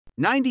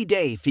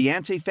90-Day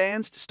Fiance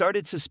fans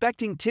started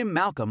suspecting Tim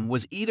Malcolm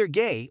was either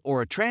gay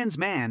or a trans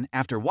man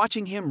after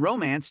watching him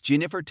romance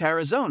Jennifer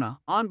Tarazona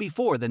on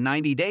Before the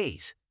 90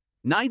 Days.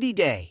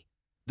 90-Day.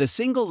 The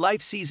Single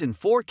Life Season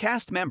 4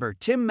 cast member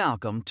Tim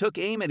Malcolm took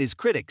aim at his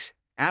critics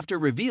after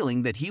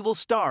revealing that he will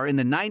star in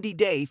the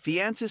 90-Day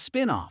Fiance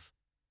spin-off.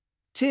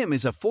 Tim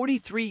is a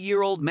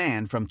 43-year-old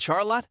man from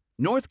Charlotte,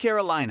 North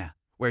Carolina,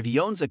 where he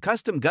owns a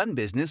custom gun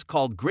business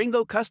called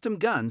Gringo Custom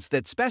Guns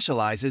that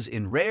specializes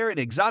in rare and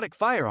exotic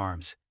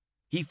firearms.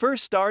 He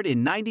first starred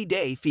in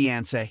 90-Day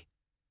Fiance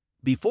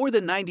Before the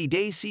 90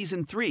 Days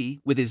Season 3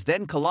 with his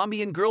then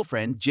Colombian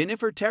girlfriend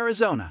Jennifer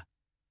Tarazona.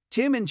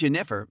 Tim and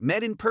Jennifer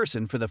met in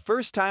person for the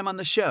first time on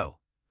the show,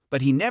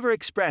 but he never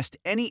expressed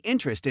any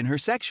interest in her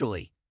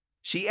sexually.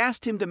 She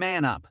asked him to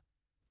man up.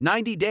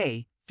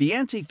 90-Day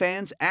Fiance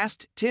fans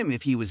asked Tim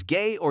if he was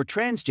gay or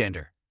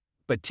transgender,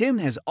 but Tim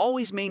has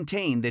always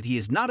maintained that he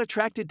is not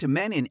attracted to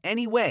men in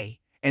any way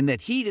and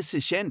that he is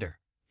cisgender.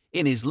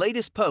 In his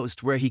latest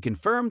post where he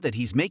confirmed that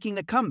he's making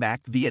a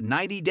comeback via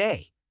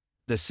 90-Day,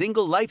 The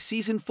Single Life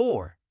Season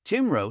 4,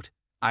 Tim wrote,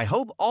 "I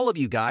hope all of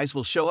you guys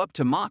will show up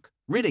to mock,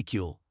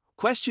 ridicule,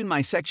 question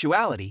my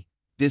sexuality,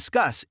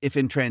 discuss if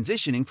I'm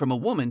transitioning from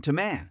a woman to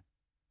man."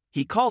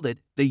 He called it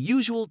the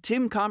usual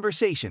Tim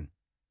conversation.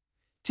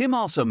 Tim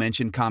also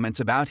mentioned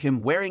comments about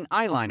him wearing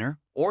eyeliner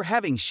or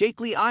having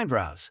shapely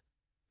eyebrows.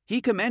 He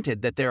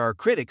commented that there are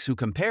critics who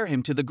compare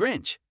him to the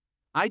Grinch.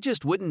 "I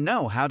just wouldn't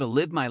know how to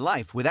live my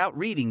life without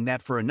reading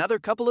that for another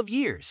couple of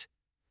years,"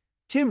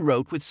 Tim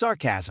wrote with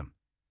sarcasm.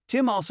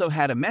 Tim also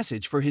had a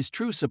message for his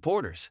true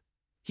supporters.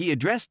 He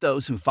addressed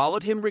those who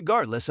followed him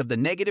regardless of the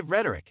negative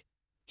rhetoric.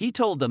 He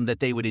told them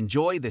that they would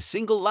enjoy the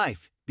single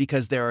life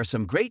because there are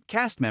some great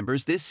cast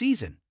members this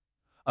season.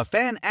 A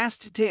fan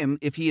asked Tim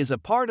if he is a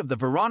part of the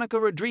Veronica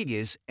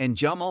Rodriguez and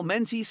Jamal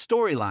Menzies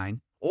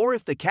storyline or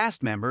if the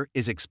cast member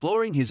is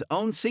exploring his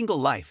own single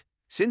life,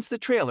 since the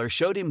trailer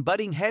showed him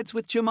butting heads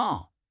with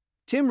Jamal.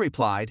 Tim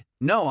replied,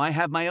 "No, I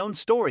have my own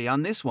story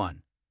on this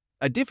one."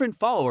 A different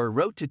follower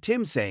wrote to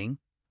Tim saying,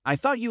 "I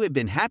thought you had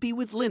been happy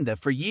with Linda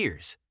for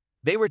years."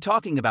 They were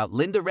talking about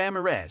Linda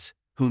Ramirez,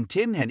 whom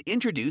Tim had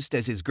introduced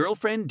as his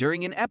girlfriend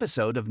during an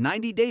episode of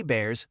 90-Day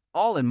Bears,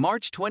 all in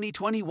March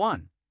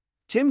 2021.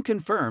 Tim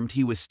confirmed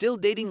he was still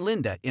dating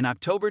Linda in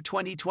October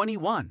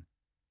 2021.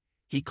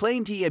 He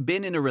claimed he had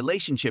been in a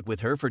relationship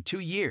with her for 2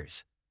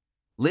 years.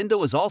 Linda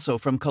was also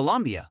from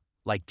Colombia,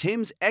 like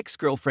Tim's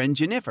ex-girlfriend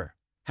Jennifer.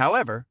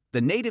 However,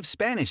 the native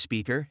Spanish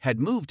speaker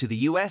had moved to the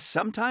US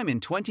sometime in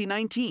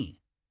 2019.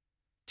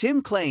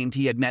 Tim claimed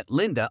he had met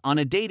Linda on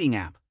a dating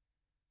app.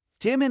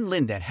 Tim and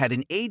Linda had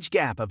an age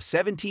gap of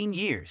 17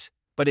 years,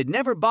 but it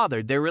never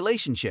bothered their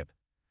relationship.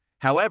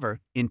 However,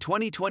 in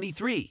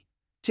 2023,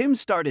 Tim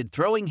started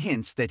throwing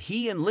hints that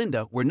he and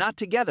Linda were not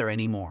together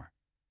anymore.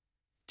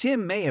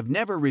 Tim may have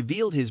never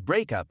revealed his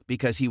breakup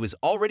because he was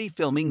already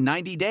filming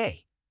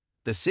 90-Day,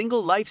 The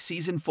Single Life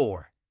Season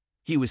 4.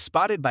 He was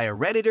spotted by a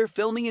Redditor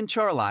filming in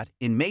Charlotte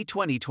in May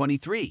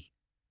 2023.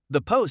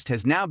 The post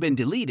has now been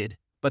deleted,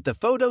 but the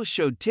photos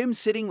showed Tim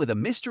sitting with a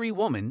mystery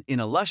woman in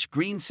a lush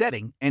green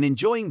setting and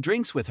enjoying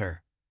drinks with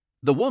her.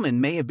 The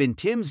woman may have been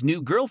Tim's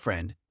new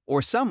girlfriend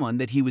or someone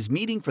that he was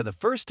meeting for the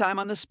first time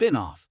on the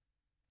spin-off.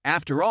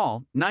 After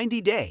all,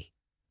 90-Day,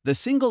 The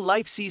Single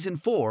Life Season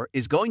 4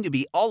 is going to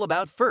be all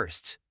about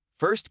firsts,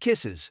 first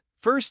kisses,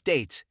 first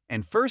dates,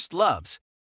 and first loves,